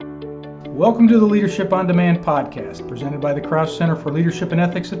Welcome to the Leadership on Demand podcast, presented by the Krause Center for Leadership and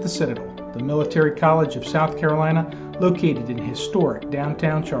Ethics at the Citadel, the Military College of South Carolina, located in historic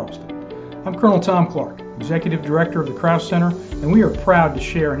downtown Charleston. I'm Colonel Tom Clark, Executive Director of the Krause Center, and we are proud to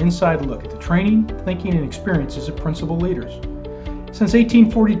share an inside look at the training, thinking, and experiences of principal leaders. Since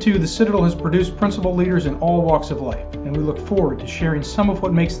 1842, the Citadel has produced principal leaders in all walks of life, and we look forward to sharing some of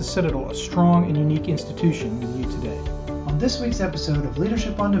what makes the Citadel a strong and unique institution with you today. On this week's episode of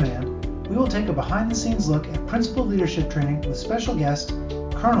Leadership on Demand, we will take a behind-the-scenes look at principal leadership training with special guest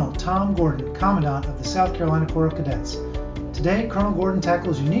Colonel Tom Gordon, Commandant of the South Carolina Corps of Cadets. Today, Colonel Gordon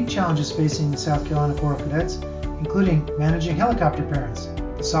tackles unique challenges facing the South Carolina Corps of Cadets, including managing helicopter parents,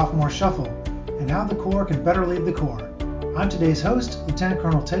 the sophomore shuffle, and how the Corps can better lead the Corps. I'm today's host, Lieutenant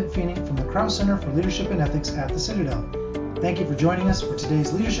Colonel Ted Feeney from the Krause Center for Leadership and Ethics at the Citadel. Thank you for joining us for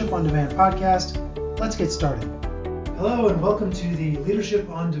today's Leadership on Demand podcast. Let's get started. Hello and welcome to the Leadership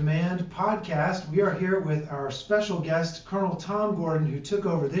on Demand podcast. We are here with our special guest, Colonel Tom Gordon, who took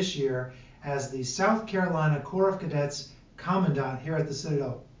over this year as the South Carolina Corps of Cadets Commandant here at the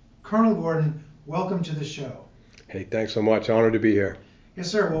Citadel. Colonel Gordon, welcome to the show. Hey, thanks so much. Honored to be here.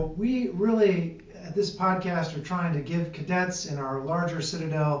 Yes, sir. Well, we really, at this podcast, are trying to give cadets in our larger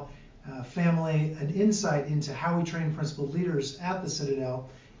Citadel family an insight into how we train principal leaders at the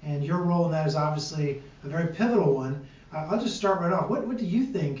Citadel. And your role in that is obviously a very pivotal one. I'll just start right off. What do you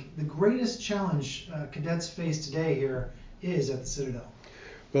think the greatest challenge cadets face today here is at the Citadel?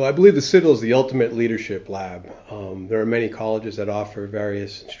 Well, I believe the Citadel is the ultimate leadership lab. There are many colleges that offer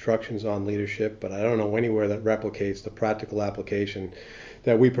various instructions on leadership, but I don't know anywhere that replicates the practical application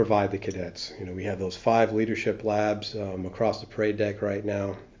that we provide the cadets. You know, we have those 5 leadership labs across the parade deck right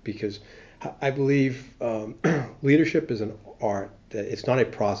now, because I believe leadership is an art. It's not a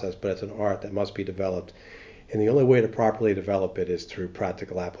process, but it's an art that must be developed. And the only way to properly develop it is through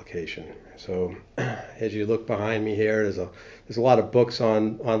practical application. So as you look behind me here, there's a lot of books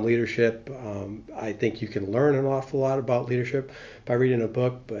on leadership. I think you can learn an awful lot about leadership by reading a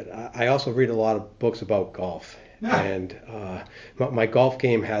book, but I also read a lot of books about golf. And my golf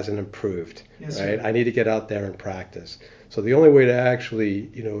game hasn't improved. Yes, right? Sir. I need to get out there and practice. So the only way to actually,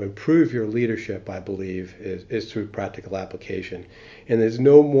 improve your leadership, I believe, is through practical application. And there's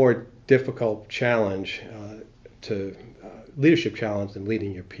no more difficult challenge leadership challenge than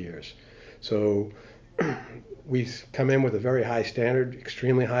leading your peers. So we come in with a very high standard,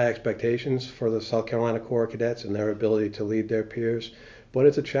 extremely high expectations for the South Carolina Corps of Cadets and their ability to lead their peers. But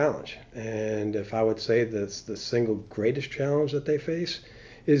it's a challenge. And if I would say that's the single greatest challenge that they face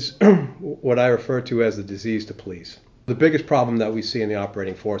is what I refer to as the disease to please. The biggest problem that we see in the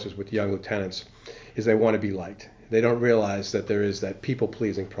operating forces with young lieutenants is they want to be liked. They don't realize that there is that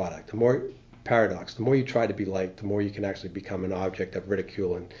people-pleasing product. The more you try to be liked, the more you can actually become an object of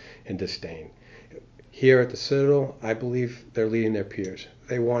ridicule and disdain. Here at the Citadel, I believe they're leading their peers.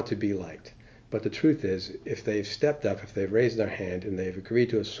 They want to be liked. But the truth is, if they've stepped up, if they've raised their hand, and they've agreed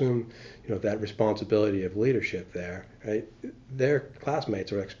to assume, that responsibility of leadership there, right, their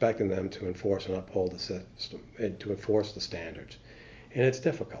classmates are expecting them to enforce and uphold the system and to enforce the standards. And it's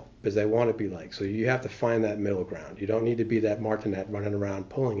difficult because they want to be liked. So you have to find that middle ground. You don't need to be that martinet running around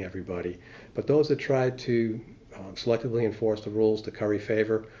pulling everybody. But those that try to selectively enforce the rules to curry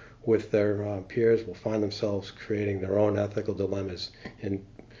favor with their peers will find themselves creating their own ethical dilemmas and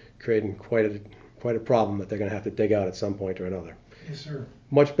creating quite a problem that they're going to have to dig out at some point or another. Yes, sir.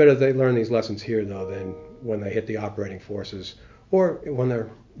 Much better they learn these lessons here, though, than when they hit the operating forces or when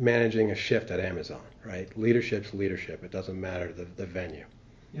they're managing a shift at Amazon, right? Leadership's leadership. It doesn't matter the venue.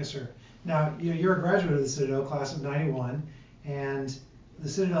 Yes, sir. Now, you're a graduate of the Citadel, class of 91, and the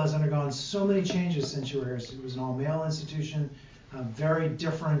Citadel has undergone so many changes since you were here. It was an all-male institution, a very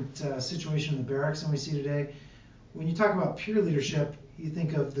different situation in the barracks than we see today. When you talk about peer leadership, you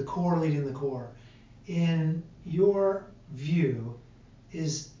think of the Corps leading the Corps. In your view,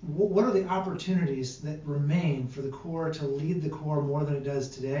 what are the opportunities that remain for the Corps to lead the Corps more than it does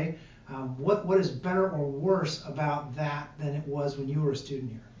today? What is better or worse about that than it was when you were a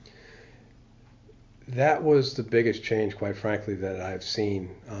student here? That was the biggest change, quite frankly, that I've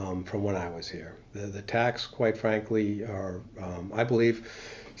seen from when I was here. The TACs, quite frankly, are, I believe,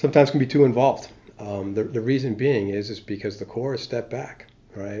 sometimes can be too involved. The reason being is because the Corps has stepped back,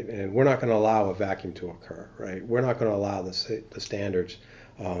 right? And we're not going to allow a vacuum to occur, right? We're not going to allow the standards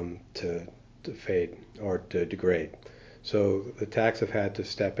to fade or to degrade. So the TACs have had to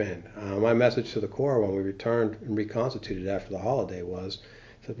step in. My message to the Corps when we returned and reconstituted after the holiday was,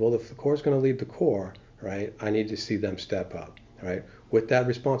 well, if the Corps is going to lead the Corps, right, I need to see them step up, right? With that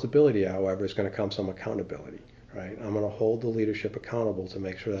responsibility, however, is going to come some accountability, right? I'm going to hold the leadership accountable to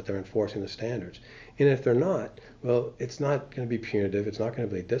make sure that they're enforcing the standards. And if they're not, well, it's not going to be punitive. It's not going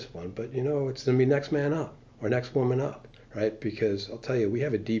to be discipline, but it's going to be next man up or next woman up, right? Because I'll tell you, we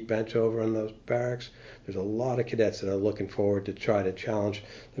have a deep bench over in those barracks. There's a lot of cadets that are looking forward to try to challenge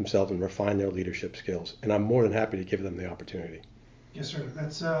themselves and refine their leadership skills. And I'm more than happy to give them the opportunity. Yes, sir.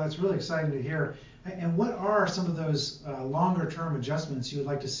 That's really exciting to hear. And what are some of those longer-term adjustments you would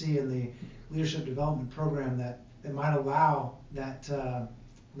like to see in the leadership development program that might allow that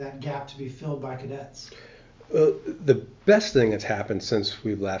gap to be filled by cadets? The best thing that's happened since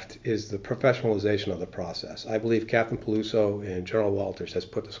we left is the professionalization of the process. I believe Captain Peluso and General Walters has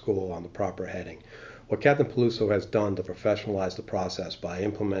put the school on the proper heading. What Captain Peluso has done to professionalize the process by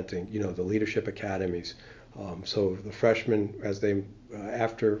implementing, the leadership academies. So the freshmen, as they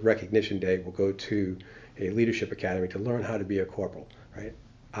after recognition day, will go to a leadership academy to learn how to be a corporal, right?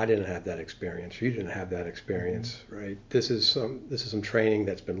 I didn't have that experience. You didn't have that experience, right? This is some training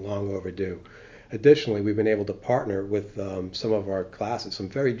that's been long overdue. Additionally, we've been able to partner with some of our classes. Some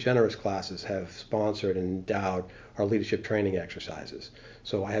very generous classes have sponsored and endowed our leadership training exercises.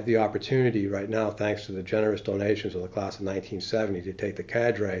 So I have the opportunity right now, thanks to the generous donations of the class of 1970, to take the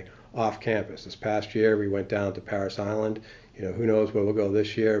cadre off campus. This past year, we went down to Parris Island. Who knows where we'll go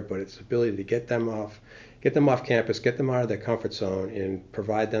this year, but it's the ability to get them off campus, get them out of their comfort zone, and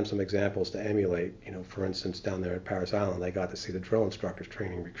provide them some examples to emulate. For instance, down there at Parris Island, they got to see the drill instructors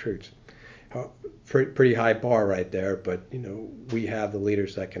training recruits. Pretty high bar right there, but we have the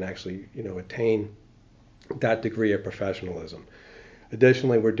leaders that can actually attain that degree of professionalism.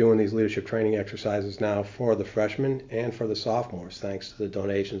 Additionally, we're doing these leadership training exercises now for the freshmen and for the sophomores, thanks to the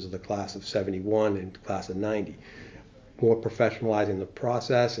donations of the class of 71 and the class of 90. More professionalizing the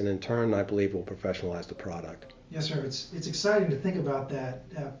process, and in turn, I believe will professionalize the product. Yes, sir. It's exciting to think about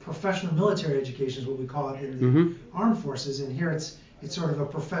that. Professional military education is what we call it in the armed forces, and here it's sort of a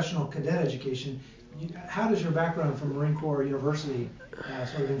professional cadet education. How does your background from Marine Corps University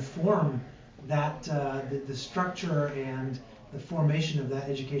sort of inform that the structure and the formation of that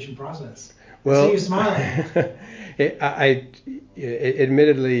education process? Well, I see you smiling.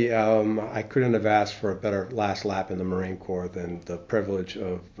 Admittedly, I couldn't have asked for a better last lap in the Marine Corps than the privilege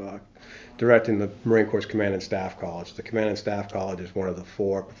of directing the Marine Corps Commandant Staff College. The Commandant Staff College is one of the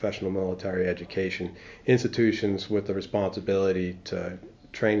 4 professional military education institutions with the responsibility to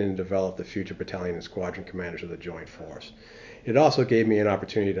train and develop the future battalion and squadron commanders of the Joint Force. It also gave me an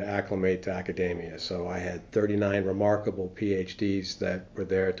opportunity to acclimate to academia. So I had 39 remarkable PhDs that were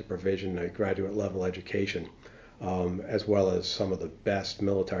there to provision a graduate level education, as well as some of the best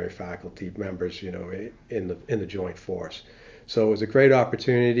military faculty members, in the Joint Force. So it was a great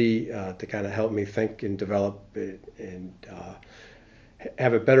opportunity to kind of help me think and develop and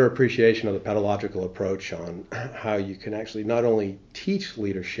have a better appreciation of the pedagogical approach on how you can actually not only teach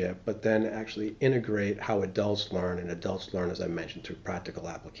leadership, but then actually integrate how adults learn, and adults learn, as I mentioned, through practical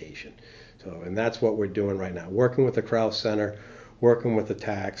application. So, and that's what we're doing right now, working with the Krause Center, working with the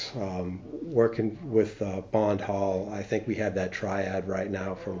TACs, working with Bond Hall. I think we have that triad right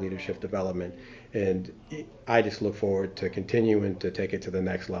now for leadership development, and I just look forward to continuing to take it to the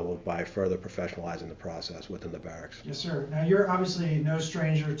next level by further professionalizing the process within the barracks. Yes, sir. Now, you're obviously no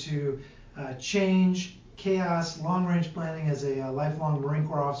stranger to change, chaos, long-range planning as a lifelong Marine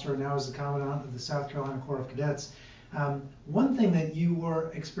Corps officer, and now as the Commandant of the South Carolina Corps of Cadets. One thing that you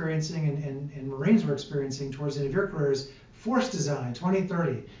were experiencing and Marines were experiencing towards the end of your career is Force Design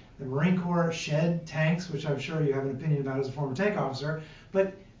 2030. The Marine Corps shed tanks, which I'm sure you have an opinion about as a former tank officer,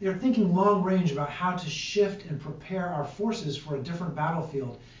 but they're thinking long range about how to shift and prepare our forces for a different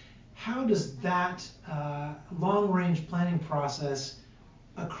battlefield. How does that long range planning process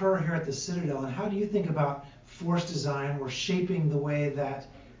occur here at the Citadel, and how do you think about force design or shaping the way that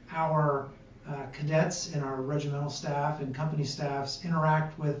our cadets and our regimental staff and company staffs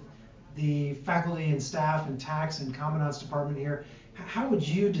interact with the faculty and staff and TACs and Commandant's department here? How would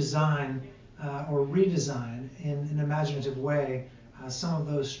you design or redesign in an imaginative way some of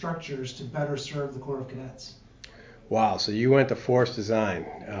those structures to better serve the Corps of Cadets? Wow, so you went to force design.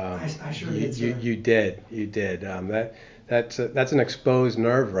 I sure did, sir. You did. That's an exposed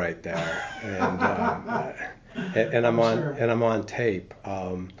nerve right there, and I'm on tape.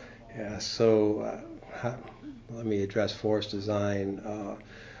 Let me address force design.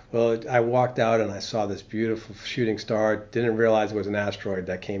 Well, I walked out and I saw this beautiful shooting star. Didn't realize it was an asteroid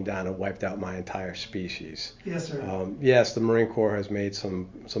that came down and wiped out my entire species. Yes, sir. Yes, the Marine Corps has made some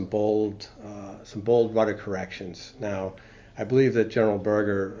bold rudder corrections. Now, I believe that General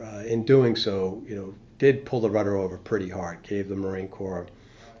Berger, in doing so, did pull the rudder over pretty hard. Gave the Marine Corps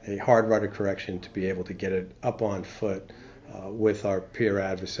a hard rudder correction to be able to get it up on foot with our peer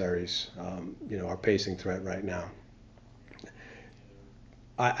adversaries, our pacing threat right now.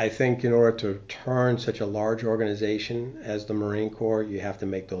 I think in order to turn such a large organization as the Marine Corps, you have to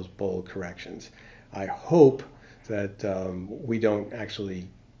make those bold corrections. I hope that we don't actually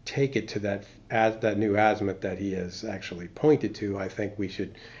take it to that new azimuth that he has actually pointed to. I think we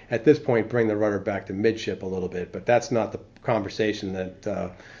should, at this point, bring the rudder back to midship a little bit, but that's not the conversation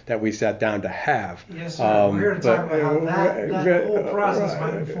that we sat down to have. Yes, sir. We're here to talk about how that whole process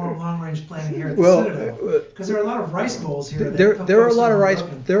might inform long-range planning here at the Citadel. Because there are a lot of rice bowls here. There are a lot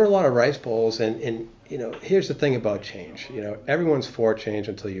of rice bowls, and here's the thing about change. Everyone's for change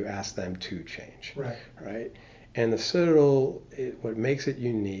until you ask them to change. Right. And the Citadel, what makes it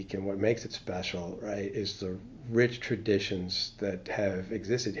unique and what makes it special, right, is the rich traditions that have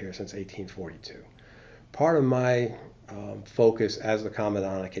existed here since 1842. Part of my focus as the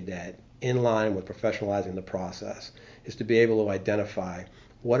Commandant of Cadet, in line with professionalizing the process, is to be able to identify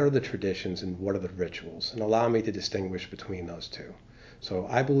what are the traditions and what are the rituals, and allow me to distinguish between those two. So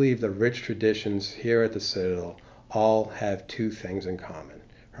I believe the rich traditions here at the Citadel all have two things in common,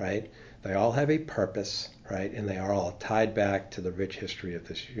 right? They all have a purpose, right? And they are all tied back to the rich history of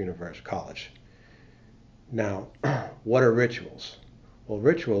this college. Now, what are rituals? Well,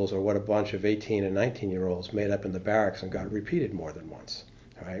 rituals are what a bunch of 18 and 19-year-olds made up in the barracks and got repeated more than once,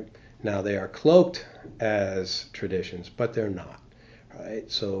 right? Now, they are cloaked as traditions, but they're not, right?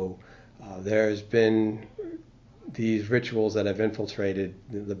 So there's been these rituals that have infiltrated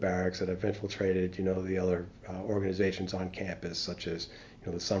the barracks, that have infiltrated, the other organizations on campus, such as,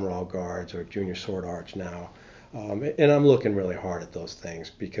 the Summerall Guards or Junior Sword Arch now. And I'm looking really hard at those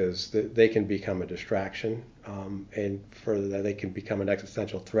things because they can become a distraction, and further that they can become an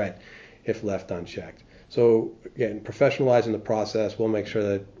existential threat if left unchecked. So again, professionalizing the process, we'll make sure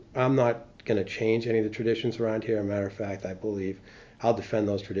that I'm not going to change any of the traditions around here. As a matter of fact, I believe I'll defend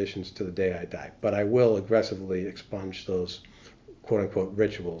those traditions to the day I die. But I will aggressively expunge those quote-unquote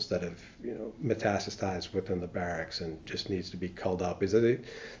rituals that have metastasized within the barracks and just needs to be culled up. Is that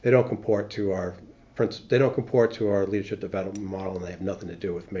they don't comport to our leadership development model, and they have nothing to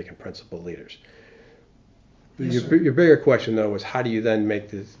do with making principal leaders. Yes, your bigger question, though, is how do you then make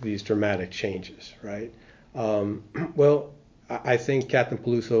these dramatic changes, right? Well, I think Captain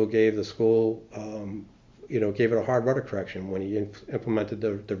Peluso gave the school, gave it a hard rudder correction when he implemented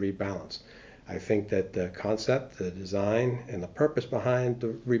the rebalance. I think that the concept, the design, and the purpose behind the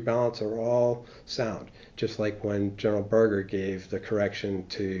rebalance are all sound. Just like when General Berger gave the correction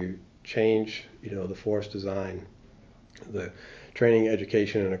to change, the force design, the training,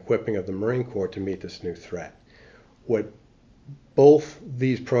 education, and equipping of the Marine Corps to meet this new threat. What both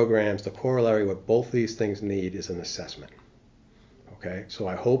these programs, the corollary, what both these things need is an assessment. Okay, so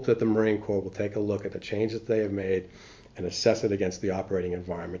I hope that the Marine Corps will take a look at the changes they have made and assess it against the operating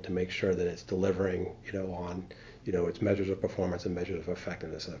environment to make sure that it's delivering, on, its measures of performance and measures of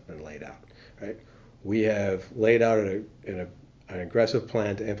effectiveness that have been laid out. Right? We have laid out an aggressive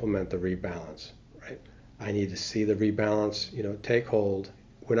plan to implement the rebalance. Right? I need to see the rebalance, take hold.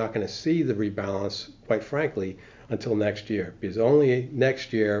 We're not going to see the rebalance, quite frankly, until next year, because only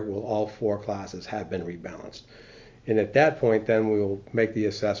next year will all 4 classes have been rebalanced. And at that point, then we will make the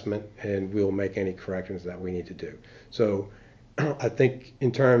assessment and we will make any corrections that we need to do. So I think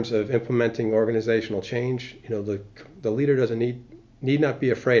in terms of implementing organizational change, the leader doesn't need not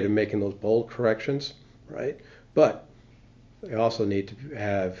be afraid of making those bold corrections, right? But they also need to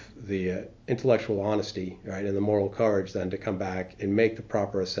have the intellectual honesty, right, and the moral courage then to come back and make the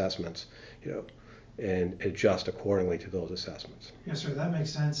proper assessments, and adjust accordingly to those assessments. Yes, sir, that makes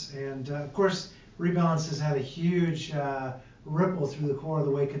sense. And of course, rebalance has had a huge ripple through the Corps of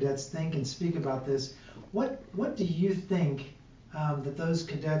the way cadets think and speak about this. What do you think that those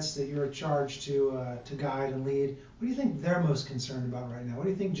cadets that you're charged to guide and lead, what do you think they're most concerned about right now? What do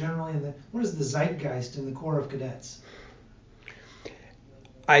you think generally what is the zeitgeist in the Corps of Cadets?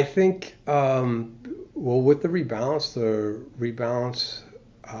 I think, with the rebalance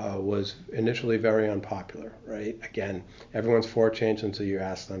was initially very unpopular, right? Again, everyone's for change until you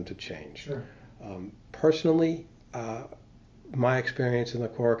ask them to change. Sure. Personally, my experience in the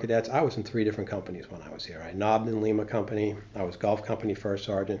Corps of Cadets, I was in 3 different companies when I was here. I nobbed in Lima Company, I was Gulf Company First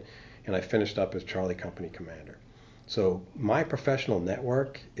Sergeant, and I finished up as Charlie Company Commander. So my professional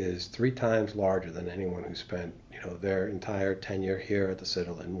network is 3 times larger than anyone who spent, their entire tenure here at the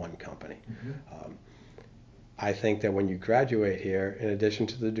Citadel in one company. Mm-hmm. I think that when you graduate here, in addition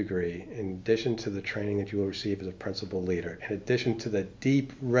to the degree, in addition to the training that you will receive as a principal leader, in addition to the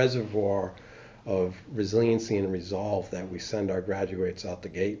deep reservoir of resiliency and resolve that we send our graduates out the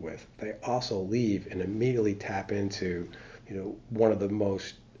gate with, they also leave and immediately tap into, one of the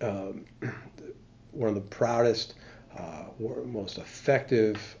proudest, most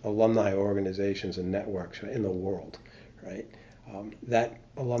effective alumni organizations and networks in the world, right? That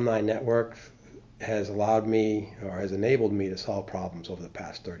alumni network has allowed me, or has enabled me, to solve problems over the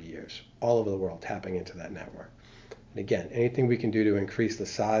past 30 years, all over the world, tapping into that network. And again, anything we can do to increase the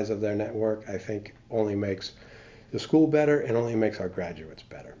size of their network, I think only makes the school better and only makes our graduates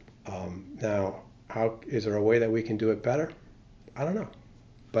better. Now, is there a way that we can do it better? I don't know,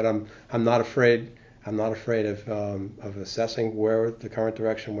 but I'm not afraid. I'm not afraid of assessing where the current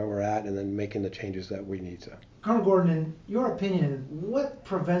direction, where we're at, and then making the changes that we need to. Col Gordon, in your opinion, what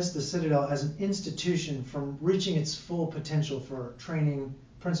prevents the Citadel as an institution from reaching its full potential for training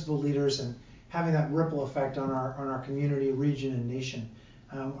principal leaders and having that ripple effect on our community, region, and nation?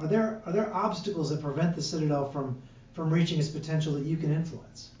 Are there obstacles that prevent the Citadel from reaching its potential that you can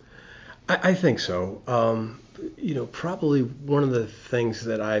influence? I think so. Probably one of the things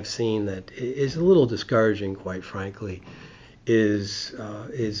that I've seen that is a little discouraging, quite frankly, is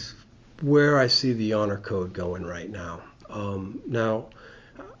where I see the honor code going right now. Now,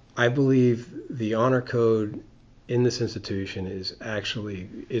 I believe the honor code in this institution is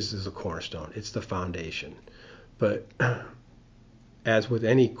a cornerstone. It's the foundation. But as with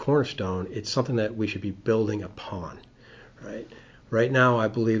any cornerstone, it's something that we should be building upon, right? Right now, I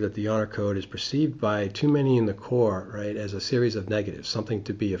believe that the honor code is perceived by too many in the Corps, right, as a series of negatives, something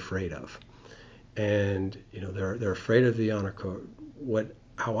to be afraid of. And they're afraid of the honor code.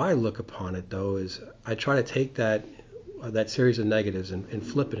 How I look upon it, though, is I try to take that series of negatives and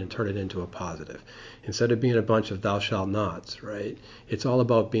flip it and turn it into a positive. Instead of being a bunch of thou shalt nots, right, it's all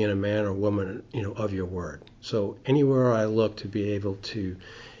about being a man or woman, of your word. So anywhere I look to be able to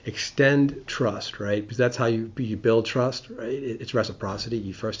extend trust, right, because that's how you build trust, right? It's reciprocity.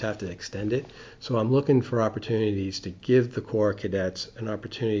 You first have to extend it. So I'm looking for opportunities to give the Corps cadets an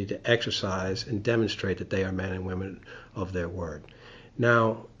opportunity to exercise and demonstrate that they are men and women of their word.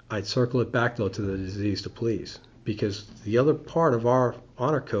 Now, I'd circle it back, though, to the disease to please, because the other part of our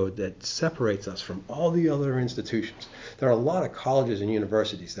honor code that separates us from all the other institutions, there are a lot of colleges and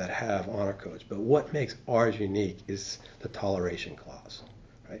universities that have honor codes, but what makes ours unique is the toleration clause,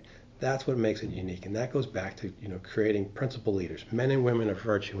 right? That's what makes it unique, and that goes back to creating principal leaders, men and women of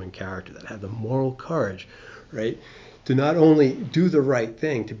virtue and character that have the moral courage, right, to not only do the right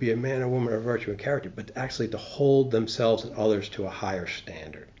thing, to be a man or woman of virtue and character, but actually to hold themselves and others to a higher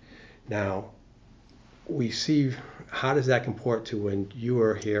standard. Now, we see, how does that comport to when you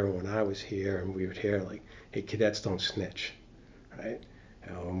were here, when I was here, and we were here, like, hey, cadets don't snitch, right?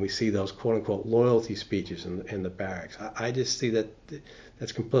 And we see those quote-unquote loyalty speeches in the barracks. I just see that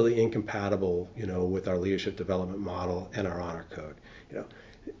that's completely incompatible, with our leadership development model and our honor code.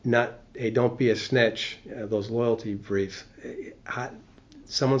 Not, hey, don't be a snitch, those loyalty briefs.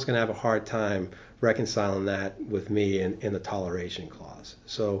 Someone's going to have a hard time reconciling that with me in the toleration clause.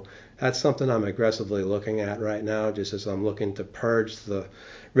 So that's something I'm aggressively looking at right now, just as I'm looking to purge the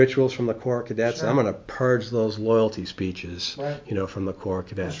rituals from the Corps cadets. Sure. I'm going to purge those loyalty speeches, right, from the Corps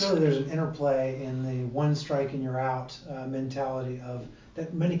cadets. Surely there's an interplay in the one strike and you're out mentality of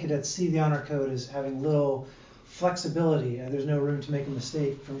that many cadets see the honor code as having little flexibility. There's no room to make a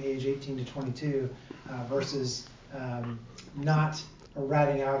mistake from age 18 to 22 versus not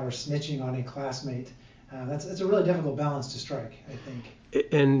ratting out or snitching on a classmate. That's a really difficult balance to strike, I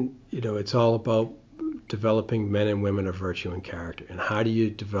think. And, it's all about developing men and women of virtue and character. And how do you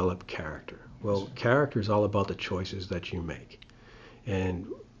develop character? Well, character is all about the choices that you make. And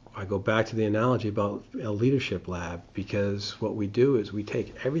I go back to the analogy about a leadership lab, because what we do is we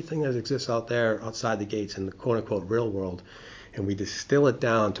take everything that exists out there outside the gates in the quote-unquote real world, and we distill it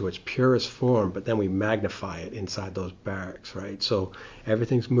down to its purest form, but then we magnify it inside those barracks, right? So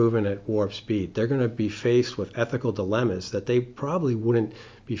everything's moving at warp speed. They're going to be faced with ethical dilemmas that they probably wouldn't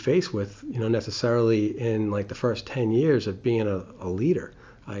be faced with, necessarily in like the first 10 years of being a leader,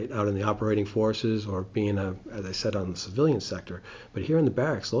 right, out in the operating forces or being as I said, on the civilian sector. But here in the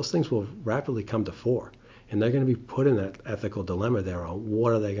barracks, those things will rapidly come to fore, and they're going to be put in that ethical dilemma there on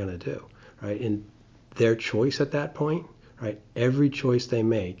what are they going to do, right? And their choice at that point, right, every choice they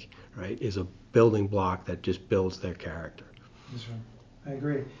make, right, is a building block that just builds their character. That's right. I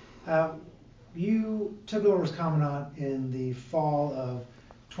agree. You took over as Commandant in the fall of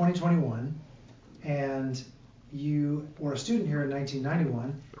 2021, and you were a student here in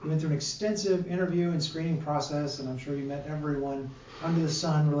 1991. You went through an extensive interview and screening process, and I'm sure you met everyone under the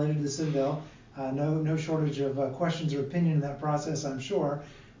sun related to the Citadel. No shortage of questions or opinion in that process, I'm sure.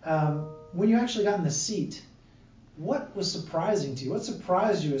 When you actually got in the seat, what was surprising to you? What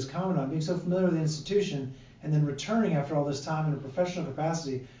surprised you as Commandant, being so familiar with the institution and then returning after all this time in a professional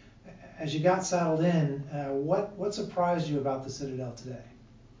capacity? As you got saddled in, what surprised you about the Citadel today?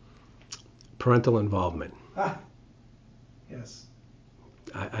 Parental involvement. Yes.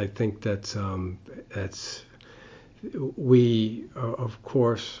 I think that's we of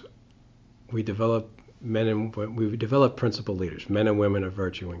course we develop principal leaders, men and women of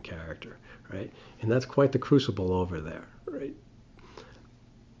virtue and character, right? And that's quite the crucible over there, right?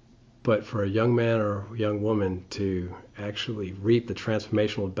 But for a young man or a young woman to actually reap the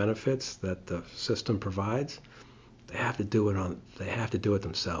transformational benefits that the system provides, they have to do it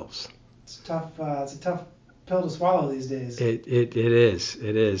themselves. It's tough. It's a tough pill to swallow these days. It is.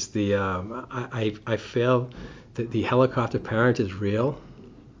 I feel that the helicopter parent is real,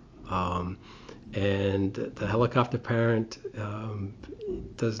 and the helicopter parent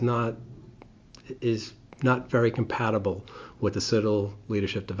is not very compatible with the Citadel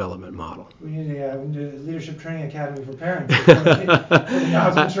leadership development model. We need a leadership training academy for parents. For how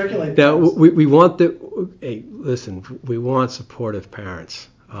to matriculate now, we want we want supportive parents.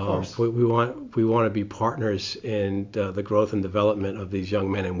 We want to be partners in the growth and development of these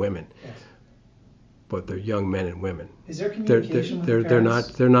young men and women. Yes. But they're young men and women. Is there communication with the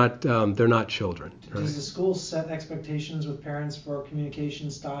parents? They're not children. Does right? the school set expectations with parents for communication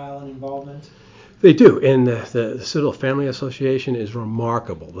style and involvement? They do, and the Citadel Family Association is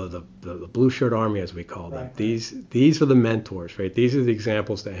remarkable. The Blue Shirt Army, as we call them. Right. These are the mentors, right? These are the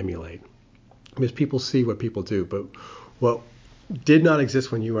examples to emulate, because people see what people do. But what did not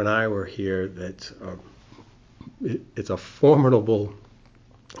exist when you and I were here, that it's a formidable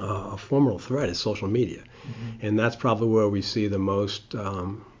threat is social media, mm-hmm. and that's probably where we see the most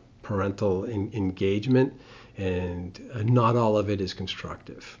parental engagement, and not all of it is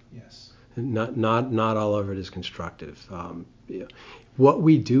constructive. Yes. Not all of it is constructive. What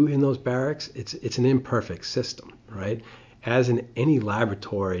we do in those barracks, it's an imperfect system, right? As in any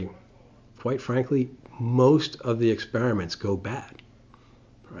laboratory, quite frankly, most of the experiments go bad,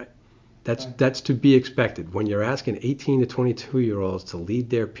 right? That's to be expected. When you're asking 18 to 22-year-olds to lead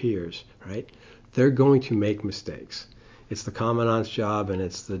their peers, right? They're going to make mistakes. It's the Commandant's job, and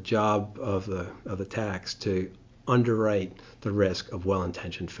it's the job of the TACs to underwrite the risk of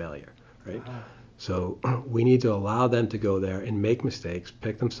well-intentioned failure. Right? Uh-huh. So we need to allow them to go there and make mistakes,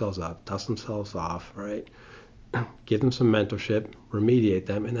 pick themselves up, dust themselves off, right? Give them some mentorship, remediate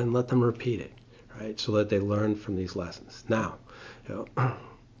them, and then let them repeat it, right? So that they learn from these lessons. Now,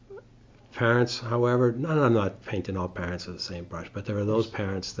 parents, however, I'm not painting all parents with the same brush, but there are those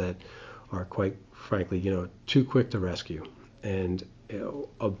parents that are quite frankly, too quick to rescue. And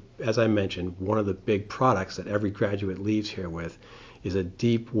as I mentioned, one of the big products that every graduate leaves here with is a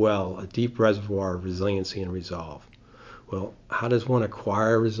deep reservoir of resiliency and resolve. Well, how does one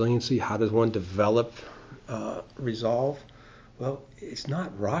acquire resiliency? How does one develop resolve? Well, it's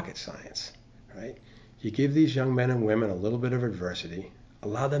not rocket science, right? You give these young men and women a little bit of adversity,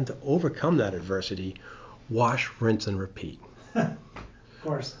 allow them to overcome that adversity, wash, rinse, and repeat. Of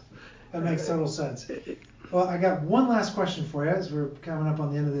course. That makes total sense. Well, I got one last question for you as we're coming up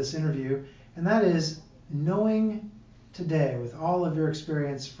on the end of this interview, and that is, knowing today, with all of your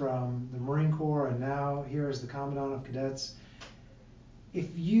experience from the Marine Corps and now here as the Commandant of Cadets, if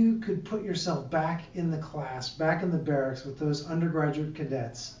you could put yourself back in the class, back in the barracks with those undergraduate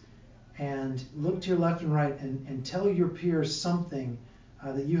cadets, and look to your left and right and tell your peers something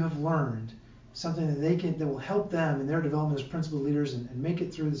that you have learned, something that will help them in their development as principal leaders and make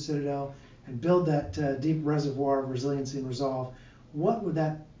it through the Citadel and build that deep reservoir of resiliency and resolve, what would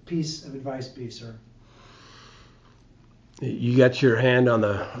that piece of advice be, sir? You got your hand on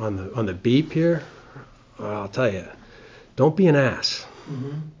the beep here. I'll tell you, don't be an ass.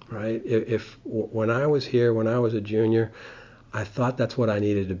 Mm-hmm. Right? If when I was here, when I was a junior, I thought that's what I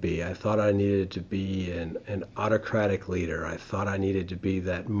needed to be. I thought I needed to be an autocratic leader. I thought I needed to be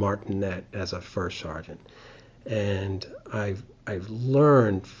that martinet as a first sergeant. And I've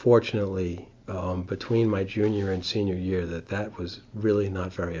learned, fortunately, between my junior and senior year that was really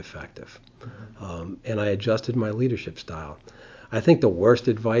not very effective. Mm-hmm. And I adjusted my leadership style. I think the worst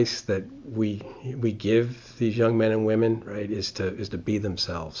advice that we give these young men and women, right, is to be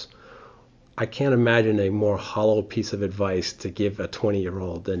themselves. I can't imagine a more hollow piece of advice to give a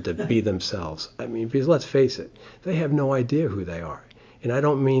 20-year-old than to be themselves. I mean, because let's face it, they have no idea who they are. And I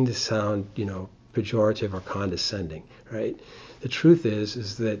don't mean to sound, pejorative or condescending, right? the truth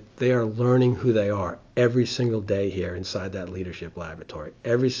is that they are learning who they are every single day here inside that leadership laboratory.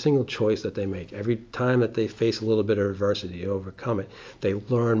 Every single choice that they make, every time that they face a little bit of adversity to overcome it, they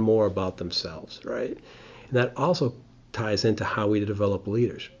learn more about themselves, right? And that also ties into how we develop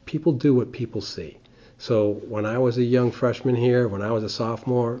leaders. People do what people see. So when I was a young freshman here, when I was a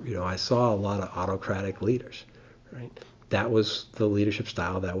sophomore, I saw a lot of autocratic leaders, right? That was the leadership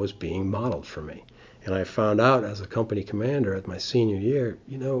style that was being modeled for me. And I found out as a company commander at my senior year,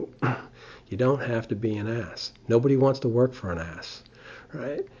 you don't have to be an ass. Nobody wants to work for an ass,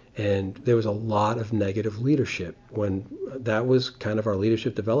 right? And there was a lot of negative leadership when that was kind of our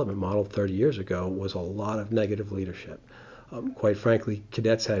leadership development model 30 years ago, was a lot of negative leadership. Quite frankly,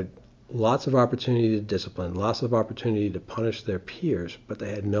 cadets had lots of opportunity to discipline, lots of opportunity to punish their peers, but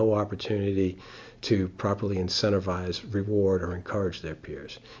they had no opportunity to properly incentivize, reward, or encourage their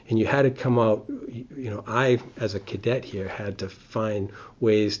peers. And you had to come out, I, as a cadet here, had to find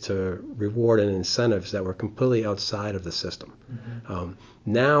ways to reward and incentives that were completely outside of the system. Mm-hmm.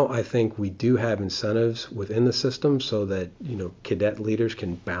 Now I think we do have incentives within the system so that, cadet leaders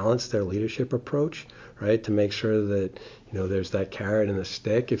can balance their leadership approach, right, to make sure that, there's that carrot and the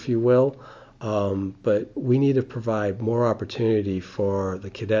stick, if you will. But we need to provide more opportunity for the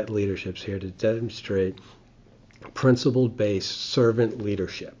cadet leaderships here to demonstrate principle-based servant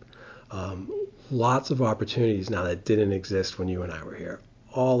leadership. Lots of opportunities now that didn't exist when you and I were here.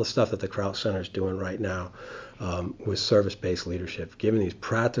 All the stuff that the Kraus Center is doing right now with service-based leadership, giving these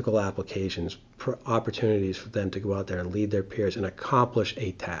practical applications, opportunities for them to go out there and lead their peers and accomplish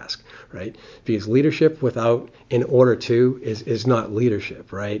a task, right? Because leadership without in order to is not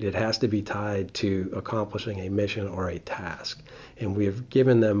leadership, right? It has to be tied to accomplishing a mission or a task. And we have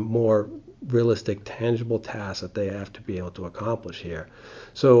given them more realistic, tangible tasks that they have to be able to accomplish here.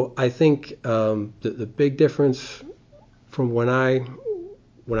 So I think the big difference from when I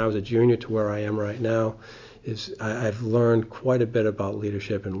was a junior to where I am right now is I've learned quite a bit about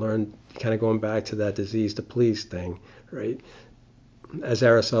leadership and learned, kind of going back to that disease to please thing, right? As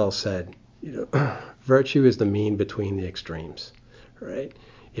Aristotle said, virtue is the mean between the extremes, right?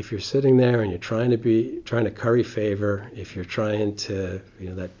 If you're sitting there and you're trying to curry favor, if you're trying to,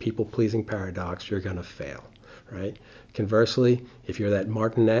 that people-pleasing paradox, you're going to fail, right? Conversely, if you're that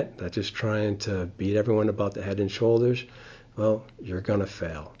martinet that's just trying to beat everyone about the head and shoulders, well, you're going to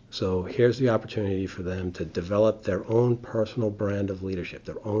fail. So here's the opportunity for them to develop their own personal brand of leadership,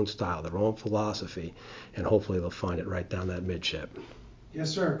 their own style, their own philosophy, and hopefully they'll find it right down that midship. Yes,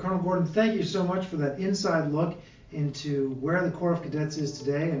 sir. Colonel Gordon, thank you so much for that inside look into where the Corps of Cadets is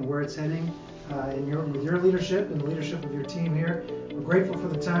today and where it's heading with your leadership and the leadership of your team here. We're grateful for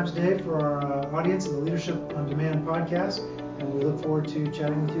the time today for our audience and the Leadership on Demand podcast, and we look forward to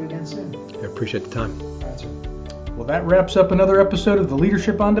chatting with you again soon. I appreciate the time. All right, sir. Well, that wraps up another episode of the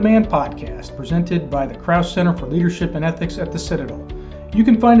Leadership on Demand podcast, presented by the Kraus Center for Leadership and Ethics at the Citadel. You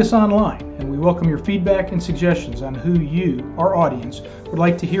can find us online, and we welcome your feedback and suggestions on who you, our audience, would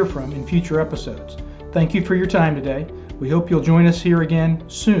like to hear from in future episodes. Thank you for your time today. We hope you'll join us here again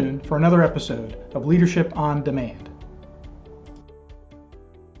soon for another episode of Leadership on Demand.